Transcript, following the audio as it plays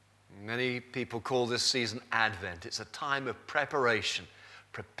Many people call this season Advent. It's a time of preparation,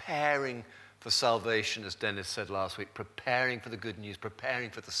 preparing for salvation, as Dennis said last week, preparing for the good news, preparing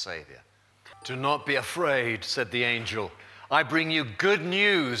for the Savior. Do not be afraid, said the angel. I bring you good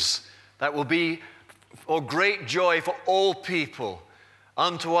news that will be for great joy for all people.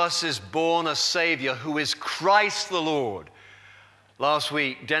 Unto us is born a Savior who is Christ the Lord. Last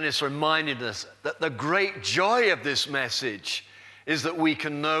week, Dennis reminded us that the great joy of this message is that we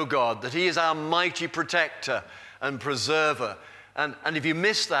can know God, that He is our mighty protector and preserver. And if you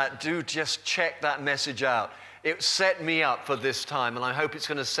missed that, do just check that message out. It set me up for this time, and I hope it's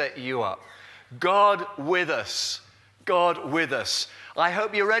going to set you up. God with us. God with us. I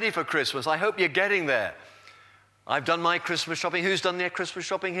hope you're ready for Christmas. I hope you're getting there. I've done my Christmas shopping. Who's done their Christmas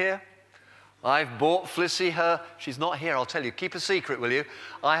shopping here? I've bought Flissy she's not here, I'll tell you. Keep a secret, will you?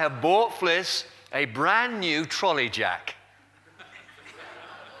 I have bought Fliss a brand new trolley jack.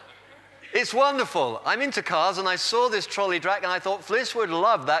 It's wonderful. I'm into cars and I saw this trolley jack and I thought Fliss would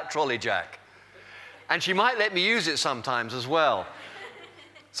love that trolley jack. And she might let me use it sometimes as well.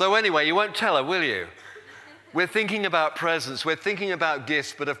 So anyway, you won't tell her, will you? We're thinking about presents, we're thinking about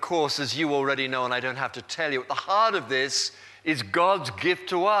gifts, but of course, as you already know, and I don't have to tell you, at the heart of this is God's gift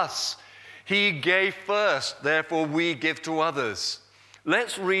to us. He gave first, therefore we give to others.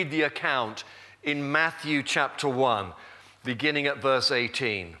 Let's read the account in Matthew chapter 1, beginning at verse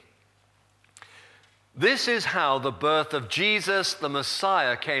 18. This is how the birth of Jesus, the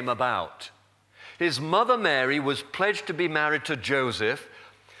Messiah, came about. His mother Mary was pledged to be married to Joseph,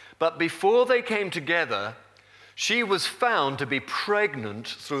 but before they came together, she was found to be pregnant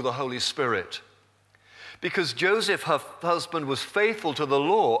through the Holy Spirit. Because Joseph, her husband, was faithful to the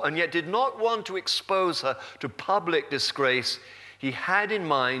law and yet did not want to expose her to public disgrace, he had in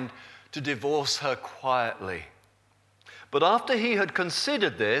mind to divorce her quietly. But after he had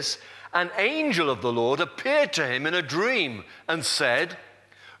considered this, an angel of the Lord appeared to him in a dream and said,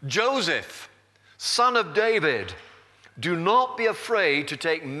 Joseph, son of David, do not be afraid to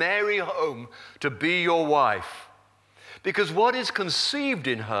take Mary home to be your wife, because what is conceived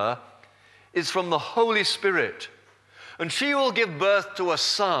in her is from the Holy Spirit, and she will give birth to a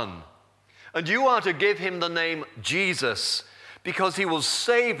son, and you are to give him the name Jesus, because he will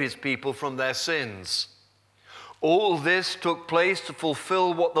save his people from their sins. All this took place to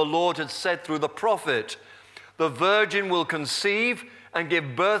fulfill what the Lord had said through the prophet. The virgin will conceive and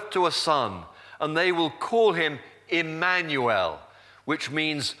give birth to a son, and they will call him Emmanuel, which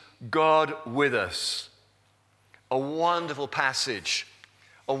means God with us. A wonderful passage,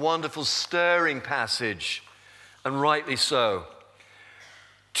 a wonderful stirring passage, and rightly so.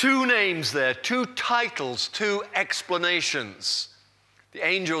 Two names there, two titles, two explanations. The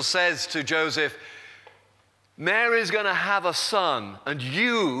angel says to Joseph, Mary's going to have a son, and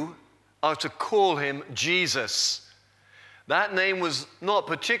you are to call him Jesus. That name was not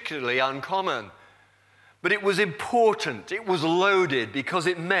particularly uncommon, but it was important. It was loaded because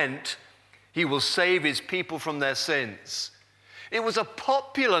it meant he will save his people from their sins. It was a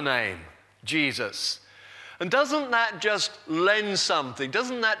popular name, Jesus. And doesn't that just lend something?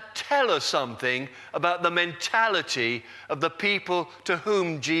 Doesn't that tell us something about the mentality of the people to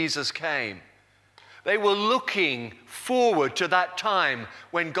whom Jesus came? They were looking forward to that time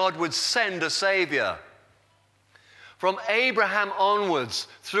when God would send a Savior. From Abraham onwards,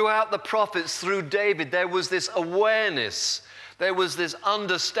 throughout the prophets, through David, there was this awareness, there was this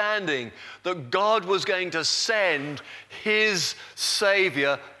understanding that God was going to send His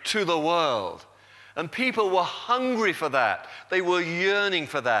Savior to the world. And people were hungry for that. They were yearning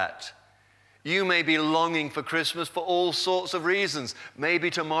for that. You may be longing for Christmas for all sorts of reasons. Maybe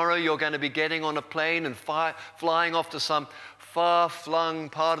tomorrow you're going to be getting on a plane and flying off to some far-flung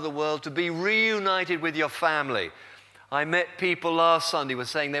part of the world to be reunited with your family. I met people last Sunday who were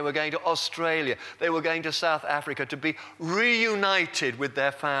saying they were going to Australia, they were going to South Africa to be reunited with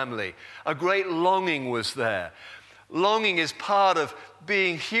their family. A great longing was there. Longing is part of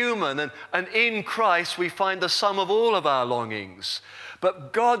being human, and in Christ we find the sum of all of our longings.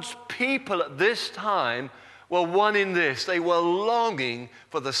 But God's people at this time were one in this. They were longing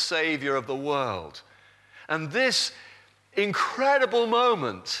for the Savior of the world. And this incredible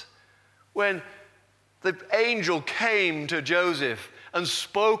moment when the angel came to Joseph and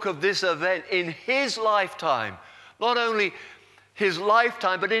spoke of this event in his lifetime, not only his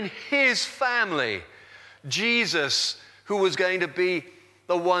lifetime, but in his family, Jesus, who was going to be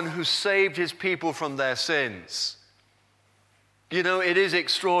the one who saved his people from their sins. You know, it is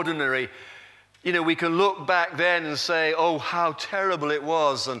extraordinary. You know, we can look back then and say, oh, how terrible it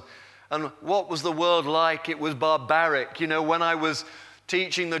was, and what was the world like? It was barbaric. You know, when I was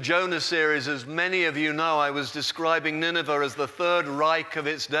teaching the Jonah series, as many of you know, I was describing Nineveh as the Third Reich of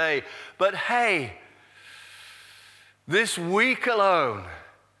its day. But hey, this week alone,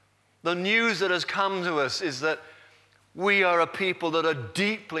 the news that has come to us is that we are a people that are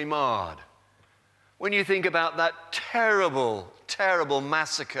deeply marred. When you think about that terrible, terrible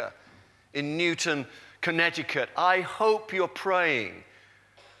massacre in Newton, Connecticut, I hope you're praying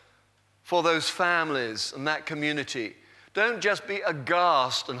for those families and that community. Don't just be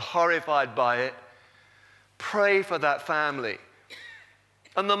aghast and horrified by it. Pray for that family.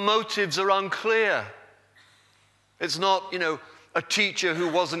 And the motives are unclear. It's not, a teacher who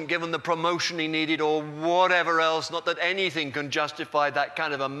wasn't given the promotion he needed or whatever else. Not that anything can justify that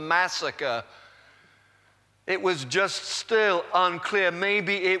kind of a massacre. It was just still unclear.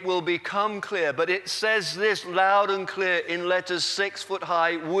 Maybe it will become clear, but it says this loud and clear in letters 6 foot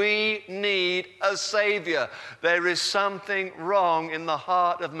high: we need a Savior. There is something wrong in the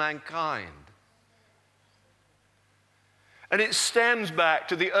heart of mankind. And it stems back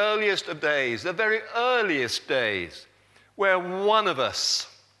to the earliest of days, the very earliest days, where one of us,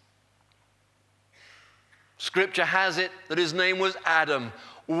 Scripture has it that his name was Adam,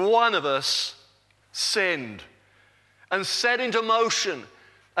 one of us sinned and set into motion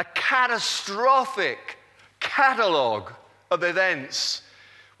a catastrophic catalogue of events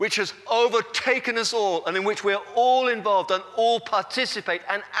which has overtaken us all and in which we're all involved and all participate.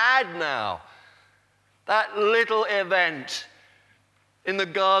 And add now that little event in the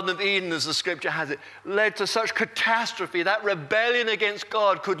Garden of Eden, as the Scripture has it, led to such catastrophe. That rebellion against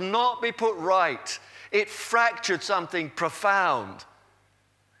God could not be put right. It fractured something profound.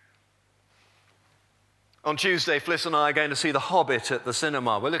 On Tuesday, Fliss and I are going to see The Hobbit at the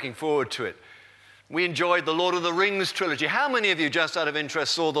cinema. We're looking forward to it. We enjoyed the Lord of the Rings trilogy. How many of you, just out of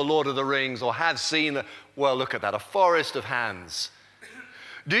interest, saw the Lord of the Rings or have seen well, look at that, A Forest of Hands.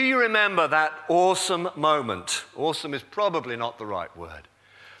 Do you remember that awesome moment? Awesome is probably not the right word.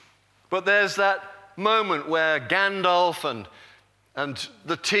 But there's that moment where Gandalf and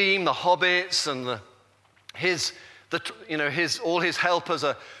the team, the hobbits, and all his helpers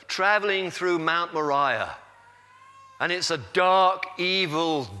are traveling through Mount Moriah. And it's a dark,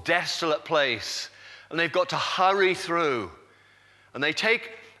 evil, desolate place. And they've got to hurry through. And they take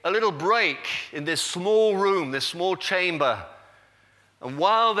a little break in this small room, this small chamber. And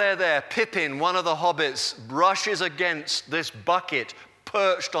while they're there, Pippin, one of the hobbits, brushes against this bucket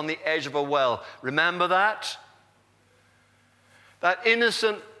perched on the edge of a well. Remember that? That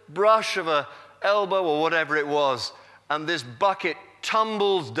innocent brush of an elbow or whatever it was, and this bucket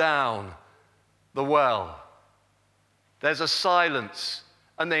tumbles down the well. There's a silence,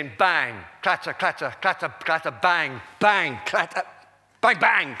 and then bang, clatter, clatter, clatter, clatter, bang, bang, clatter, bang,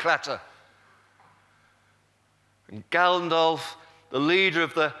 bang, clatter. And Gandalf, the leader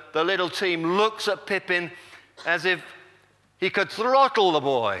of the little team, looks at Pippin as if he could throttle the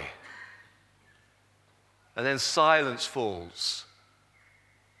boy. And then silence falls.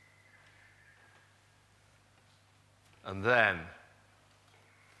 And then,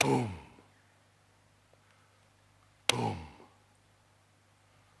 boom, boom,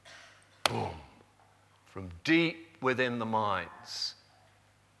 boom, from deep within the mines.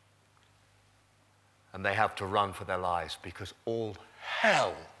 And they have to run for their lives because all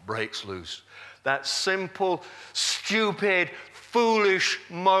hell breaks loose. That simple, stupid, foolish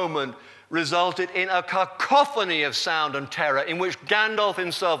moment resulted in a cacophony of sound and terror in which Gandalf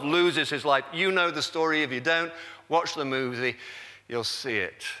himself loses his life. You know the story. If you don't, watch the movie. You'll see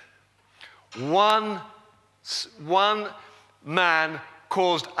it. One man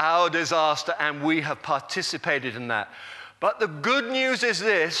caused our disaster, and we have participated in that. But the good news is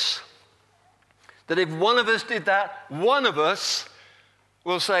this, that if one of us did that, one of us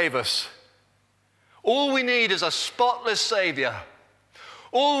will save us. All we need is a spotless Savior.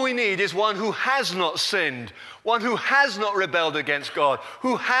 All we need is one who has not sinned, one who has not rebelled against God,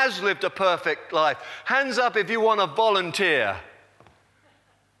 who has lived a perfect life. Hands up if you want to volunteer.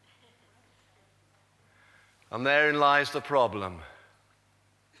 And therein lies the problem.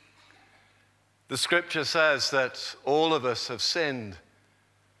 The Scripture says that all of us have sinned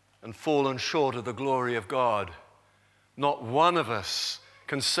and fallen short of the glory of God. Not one of us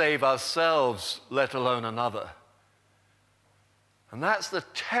can save ourselves, let alone another. And that's the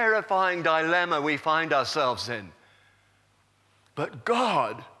terrifying dilemma we find ourselves in. But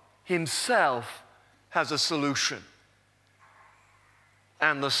God himself has a solution.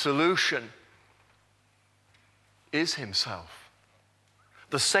 And the solution is himself.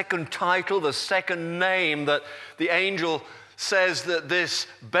 The second title, the second name that the angel says that this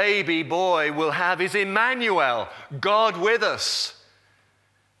baby boy will have is Emmanuel, God with us.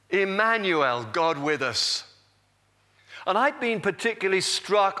 Emmanuel, God with us. And I've been particularly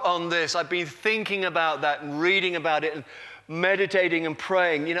struck on this. I've been thinking about that and reading about it and meditating and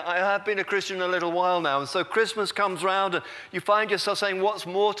praying. You know, I have been a Christian a little while now, and so Christmas comes round and you find yourself saying, what's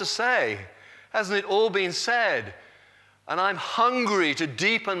more to say? Hasn't it all been said? And I'm hungry to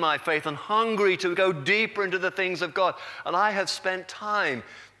deepen my faith and hungry to go deeper into the things of God. And I have spent time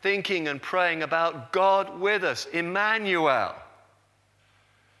thinking and praying about God with us, Emmanuel.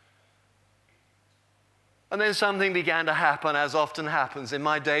 And then something began to happen, as often happens in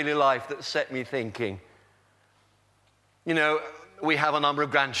my daily life, that set me thinking. You know, we have a number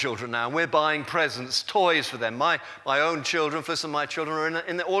of grandchildren now, and we're buying presents, toys for them. My own children, for some of my children,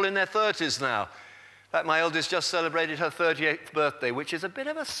 are all in their 30s now. In fact, my eldest just celebrated her 38th birthday, which is a bit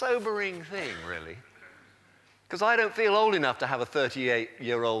of a sobering thing, really. Because I don't feel old enough to have a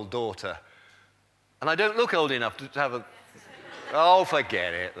 38-year-old daughter. And I don't look old enough to have a... Oh,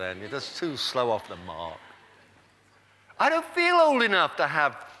 forget it then. You're just too slow off the mark. I don't feel old enough to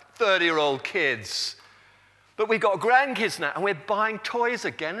have 30-year-old kids. But we've got grandkids now, and we're buying toys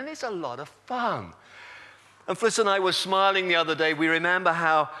again, and it's a lot of fun. And Fliss and I were smiling the other day. We remember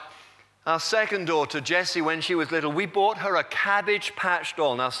how our second daughter, Jessie, when she was little, we bought her a Cabbage Patch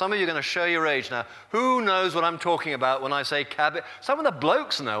doll. Now, some of you are going to show your age now. Who knows what I'm talking about when I say cabbage? Some of the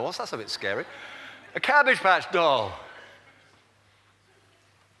blokes know. Well, that's a bit scary. A Cabbage Patch doll.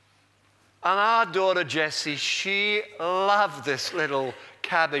 And our daughter, Jessie, she loved this little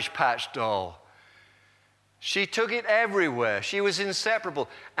Cabbage Patch doll. She took it everywhere. She was inseparable.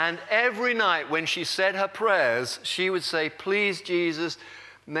 And every night when she said her prayers, she would say, "Please, Jesus,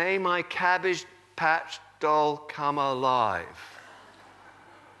 may my Cabbage Patch doll come alive."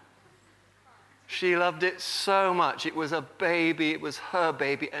 She loved it so much. It was a baby. It was her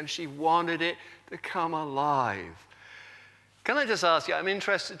baby. And she wanted it to come alive. Can I just ask you, I'm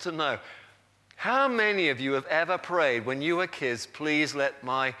interested to know, how many of you have ever prayed when you were kids, "Please let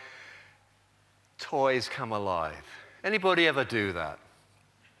my toys come alive"? Anybody ever do that?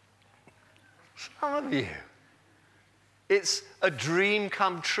 Some of you. It's a dream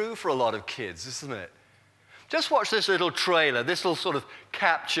come true for a lot of kids, isn't it? Just watch this little trailer. This will sort of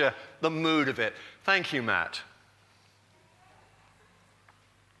capture the mood of it. Thank you, Matt.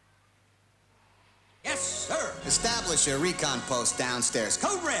 Yes, sir. Establish a recon post downstairs.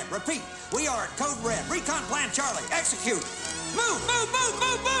 Code Red, repeat. We are at Code Red. Recon Plan Charlie. Execute. Move, move, move,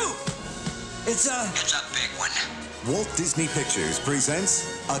 move, move. It's a big one. Walt Disney Pictures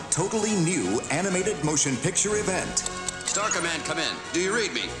presents a totally new animated motion picture event. Star Command, come in. Do you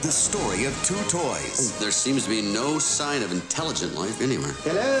read me? The story of two toys. There seems to be no sign of intelligent life anywhere.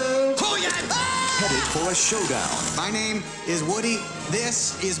 Hello? Headed for a showdown. My name is Woody.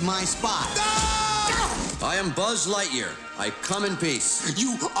 This is my spot. I am Buzz Lightyear. I come in peace.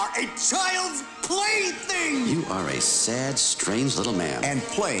 You are a child's plaything. You are a sad, strange little man. And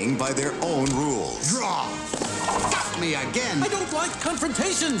playing by their own rules. Draw. Got me again. I don't like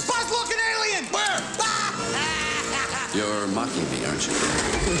confrontations. Buzz-looking alien. Where? You're mocking me, aren't you?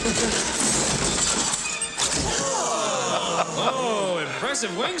 Oh,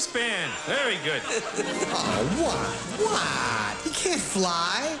 impressive wingspan. Very good. Oh, what? He can't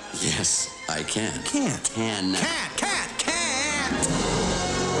fly. Yes, I can. Can't. Can. Can't.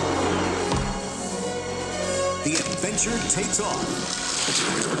 The adventure takes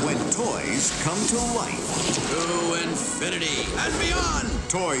off when toys come to life. To infinity and beyond.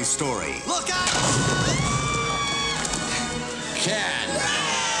 Toy Story. Look out! Can.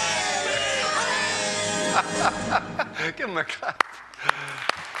 Give him a clap.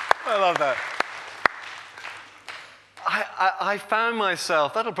 I love that. I found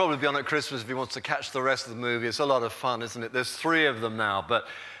myself, that'll probably be on at Christmas if he wants to catch the rest of the movie. It's a lot of fun, isn't it? There's 3 of them now. But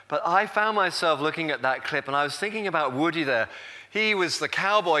I found myself looking at that clip, and I was thinking about Woody there. He was the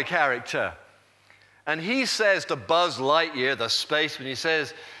cowboy character. And he says to Buzz Lightyear, the spaceman, he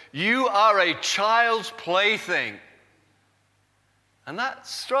says, "You are a child's plaything." And that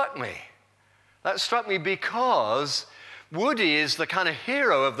struck me. That struck me because Woody is the kind of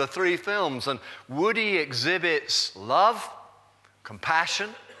hero of the 3 films, and Woody exhibits love,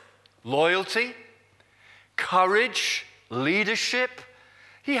 compassion, loyalty, courage, leadership.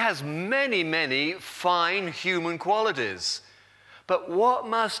 He has many, many fine human qualities. But what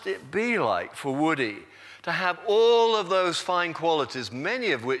must it be like for Woody to have all of those fine qualities,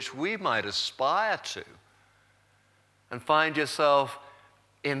 many of which we might aspire to, and find yourself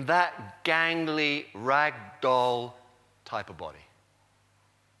in that gangly ragdoll type of body?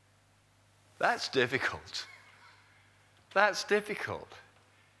 That's difficult. That's difficult.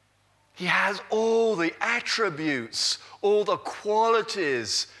 He has all the attributes, all the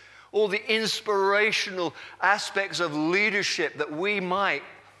qualities all the inspirational aspects of leadership that we might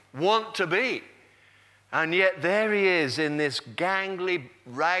want to be. And yet there he is in this gangly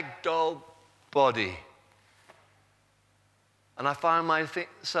ragdoll body. And I find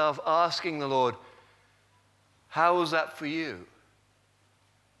myself asking the Lord, how was that for you?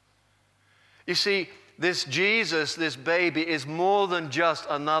 You see, this Jesus, this baby, is more than just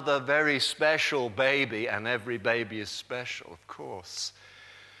another very special baby, and every baby is special, of course.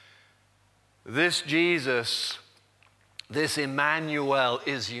 This Jesus, this Emmanuel,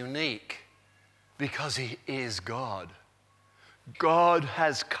 is unique because he is God. God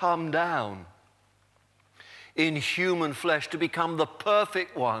has come down in human flesh to become the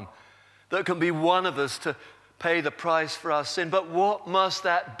perfect one that can be one of us to pay the price for our sin. But what must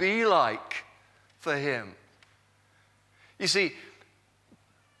that be like for him? You see,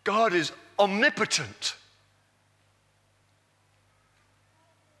 God is omnipotent.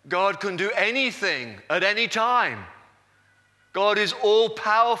 God can do anything at any time. God is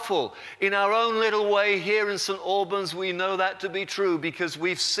all-powerful. In our own little way here in St. Albans, we know that to be true because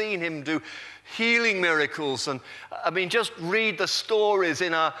we've seen him do healing miracles. And I mean, just read the stories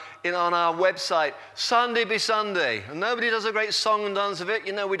on our website, Sunday be Sunday. And nobody does a great song and dance of it.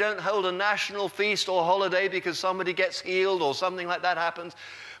 You know, we don't hold a national feast or holiday because somebody gets healed or something like that happens.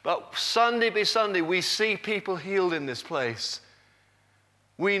 But Sunday be Sunday, we see people healed in this place.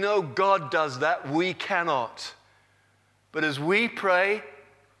 We know God does that. We cannot. But as we pray,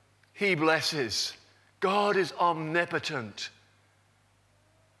 he blesses. God is omnipotent.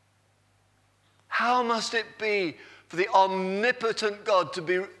 How must it be for the omnipotent God to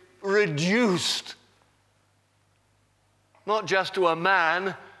be reduced, not just to a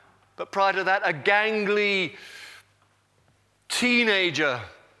man, but prior to that, a gangly teenager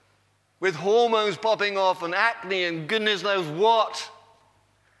with hormones popping off and acne and goodness knows what?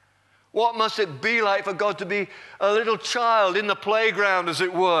 What must it be like for God to be a little child in the playground, as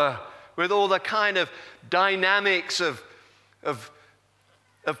it were, with all the kind of dynamics of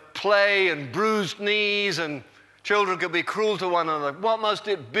play and bruised knees, and children can be cruel to one another? What must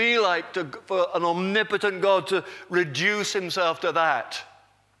it be like for an omnipotent God to reduce himself to that?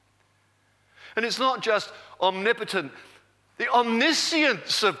 And it's not just omnipotent. The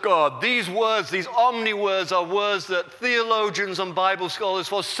omniscience of God, these words, these omni words, are words that theologians and Bible scholars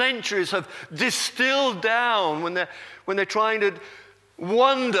for centuries have distilled down when they're trying to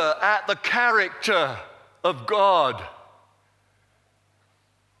wonder at the character of God.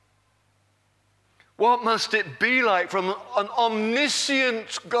 What must it be like from an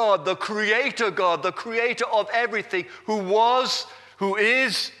omniscient God, the creator of everything, who was, who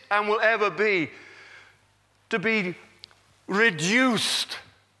is, and will ever be, to be reduced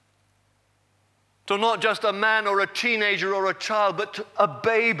to not just a man or a teenager or a child, but to a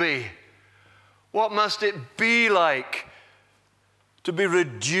baby? What must it be like to be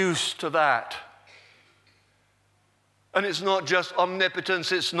reduced to that? And it's not just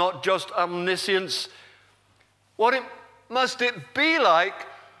omnipotence, it's not just omniscience. What must it be like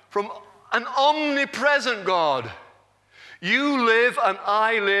from an omnipresent God? You live and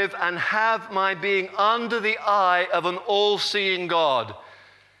I live and have my being under the eye of an all-seeing God.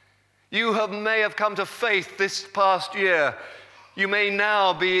 You may have come to faith this past year. You may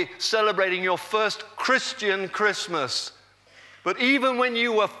now be celebrating your first Christian Christmas. But even when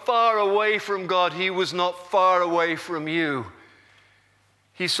you were far away from God, he was not far away from you.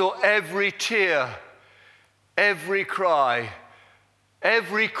 He saw every tear, every cry,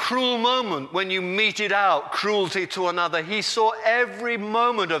 every cruel moment when you meted out cruelty to another. He saw every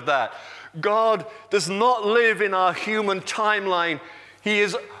moment of that. God does not live in our human timeline. He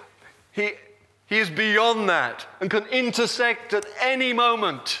is beyond that and can intersect at any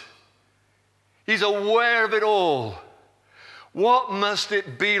moment. He's aware of it all. What must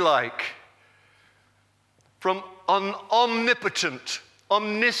it be like from an omnipotent,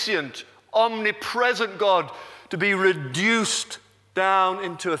 omniscient, omnipresent God to be reduced down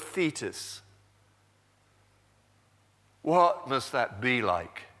into a fetus? What must that be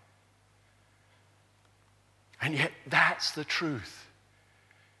like? And yet that's the truth.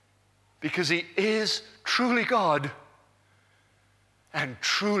 Because he is truly God and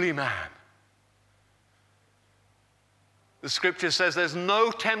truly man. The scripture says there's no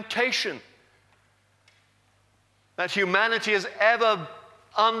temptation that humanity has ever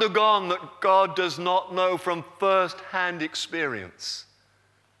undergone that God does not know from first-hand experience.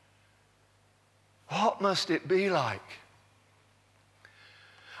 What must it be like?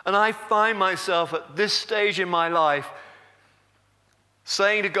 And I find myself at this stage in my life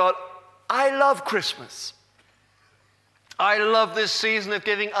saying to God, I love Christmas. I love this season of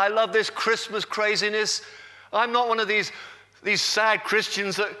giving. I love this Christmas craziness. I'm not one of these sad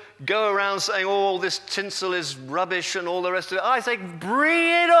Christians that go around saying, oh, all this tinsel is rubbish and all the rest of it. I say, bring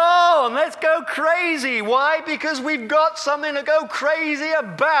it on. Let's go crazy. Why? Because we've got something to go crazy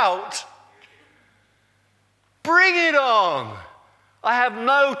about. Bring it on. I have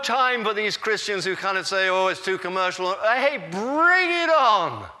no time for these Christians who kind of say, oh, it's too commercial. Hey, bring it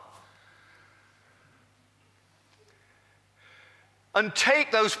on. And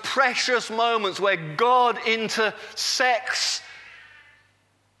take those precious moments where God intersects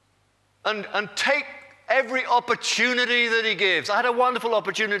and take every opportunity that he gives. I had a wonderful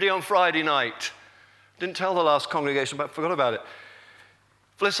opportunity on Friday night. Didn't tell the last congregation, but forgot about it.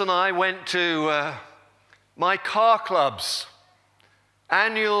 Fliss and I went to my car club's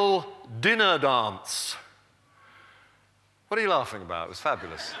annual dinner dance. What are you laughing about? It was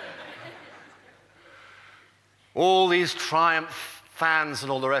fabulous. All these Triumph fans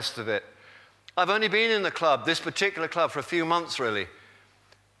and all the rest of it. I've only been in the club, this particular club, for a few months really.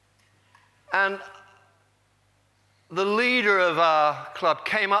 And the leader of our club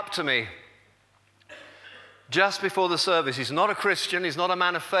came up to me just before the service. He's not a Christian, he's not a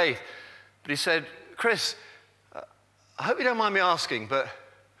man of faith, but he said, Chris, I hope you don't mind me asking, but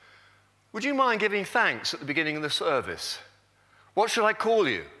would you mind giving thanks at the beginning of the service? What should I call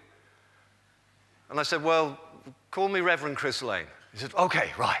you? And I said, well, call me Reverend Chris Lane. He said,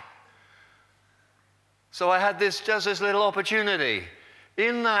 okay, right. So I had just this little opportunity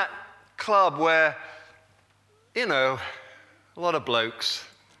in that club where, you know, a lot of blokes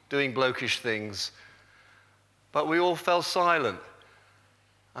doing blokish things, but we all fell silent.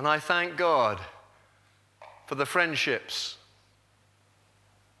 And I thank God for the friendships,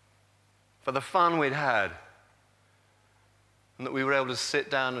 for the fun we'd had, and that we were able to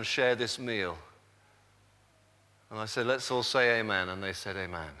sit down and share this meal. And I said, let's all say amen. And they said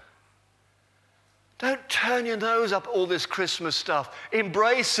amen. Don't turn your nose up at all this Christmas stuff.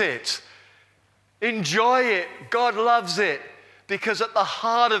 Embrace it. Enjoy it. God loves it. Because at the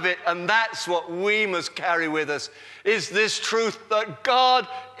heart of it, and that's what we must carry with us, is this truth that God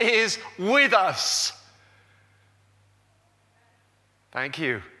is with us. Thank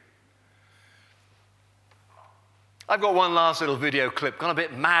you. I've got one last little video clip. Gone a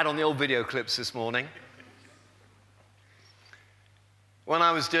bit mad on the old video clips this morning. When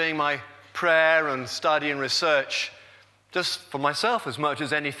I was doing my prayer and study and research, just for myself as much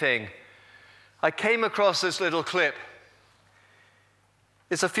as anything, I came across this little clip.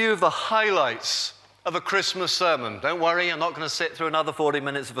 It's a few of the highlights of a Christmas sermon. Don't worry, I'm not going to sit through another 40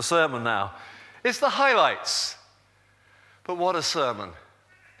 minutes of a sermon now. It's the highlights. But what a sermon.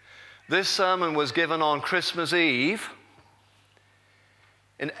 This sermon was given on Christmas Eve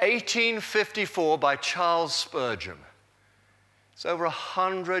in 1854 by Charles Spurgeon. It's over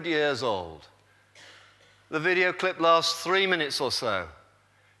 100 years old. The video clip lasts 3 minutes or so.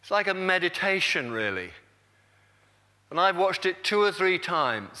 It's like a meditation, really. And I've watched it 2 or 3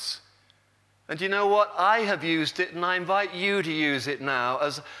 times. And you know what? I have used it, and I invite you to use it now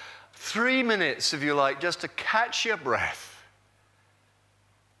as 3 minutes, if you like, just to catch your breath.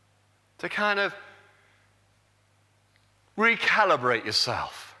 To kind of recalibrate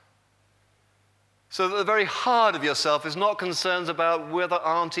yourself. So that the very heart of yourself is not concerned about whether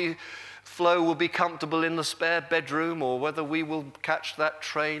Auntie Flo will be comfortable in the spare bedroom, or whether we will catch that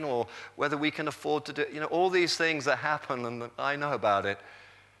train, or whether we can afford to do, all these things that happen, and I know about it.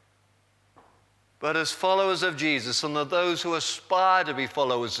 But as followers of Jesus, and of those who aspire to be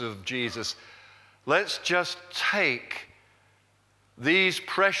followers of Jesus, let's just take these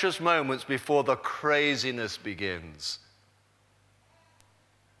precious moments before the craziness begins,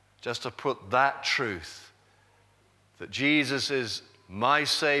 just to put that truth, that Jesus is my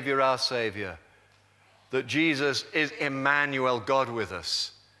Savior, our Savior, that Jesus is Emmanuel, God with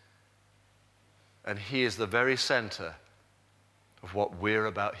us, and He is the very center of what we're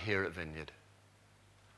about here at Vineyard.